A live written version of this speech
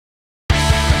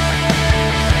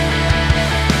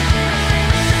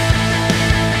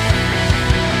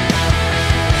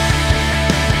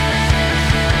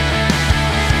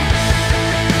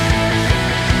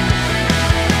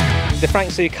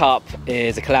Frank Soo Cup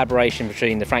is a collaboration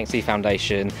between the Frank Soo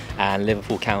Foundation and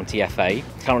Liverpool County FA.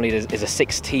 Currently there's a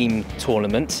 6-team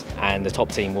tournament and the top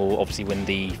team will obviously win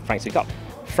the Frank Soo Cup.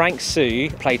 Frank Soo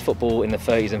played football in the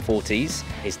 30s and 40s.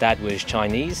 His dad was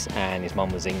Chinese and his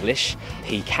mum was English.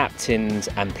 He captained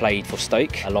and played for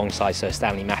Stoke alongside Sir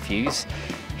Stanley Matthews.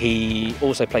 He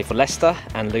also played for Leicester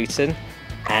and Luton,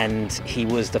 and he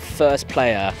was the first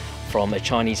player from a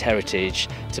Chinese heritage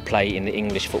to play in the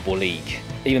English Football League.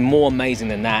 Even more amazing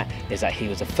than that is that he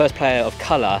was the first player of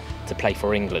colour to play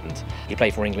for England. He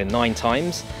played for England 9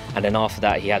 times, and then after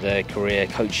that he had a career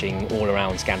coaching all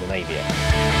around Scandinavia.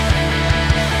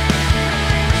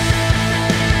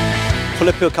 For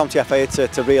Liverpool County FA,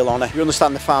 it's a real honour. We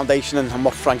understand the foundation and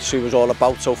what Frank Soo was all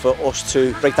about, so for us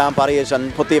to break down barriers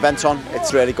and put the event on,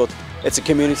 it's really good. It's a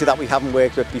community that we haven't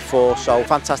worked with before, so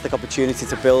fantastic opportunity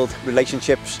to build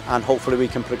relationships and hopefully we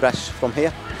can progress from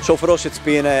here. So for us it's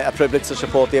been a privilege to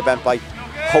support the event by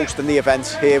hosting the event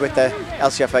here with the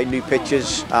LCFA new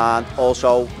pitches and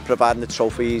also providing the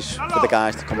trophies for the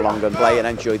guys to come along and play and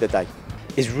enjoy the day.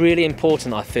 It's really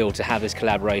important, I feel, to have this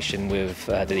collaboration with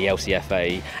the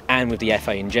LCFA and with the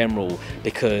FA in general,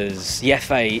 because the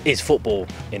FA is football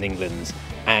in England,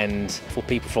 and for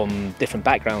people from different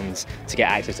backgrounds to get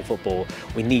access to football,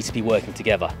 we need to be working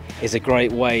together. It's a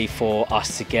great way for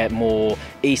us to get more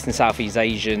East and Southeast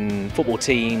Asian football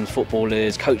teams,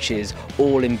 footballers, coaches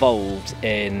all involved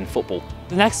in football.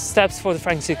 The next steps for the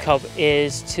Frank Soo Cup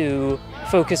is to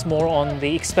focus more on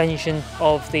the expansion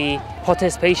of the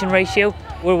participation ratio.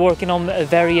 We're working on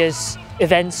various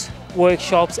events,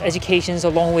 workshops, educations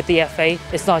along with the FA.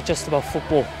 It's not just about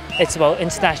football, it's about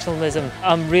internationalism.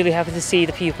 I'm really happy to see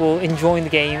the people enjoying the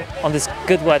game on this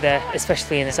good weather,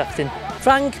 especially in Sufton.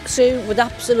 Frank Soo would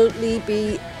absolutely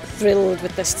be thrilled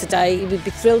with this today. He would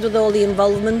be thrilled with all the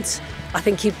involvement. I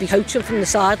think he'd be coaching from the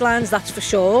sidelines, that's for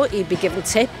sure. He'd be giving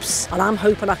tips, and I'm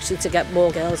hoping actually to get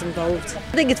more girls involved.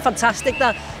 I think it's fantastic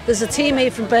that there's a team here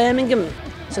from Birmingham,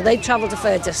 so they travelled a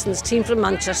fair distance, team from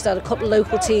Manchester, a couple of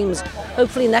local teams.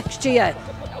 Hopefully next year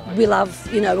we'll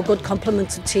have, a good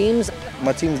complement of teams.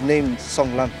 My team's named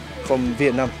Song Lam from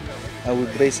Vietnam, and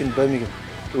we're based in Birmingham.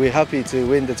 We're happy to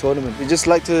win the tournament. We just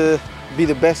like to be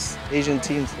the best Asian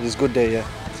teams. It's a good day, yeah.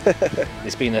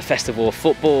 It's been a festival of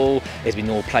football, it's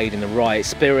been all played in the right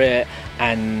spirit,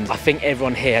 and I think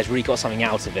everyone here has really got something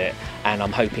out of it, and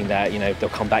I'm hoping that they'll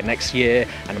come back next year,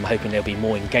 and I'm hoping there'll be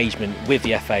more engagement with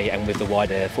the FA and with the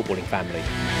wider footballing family.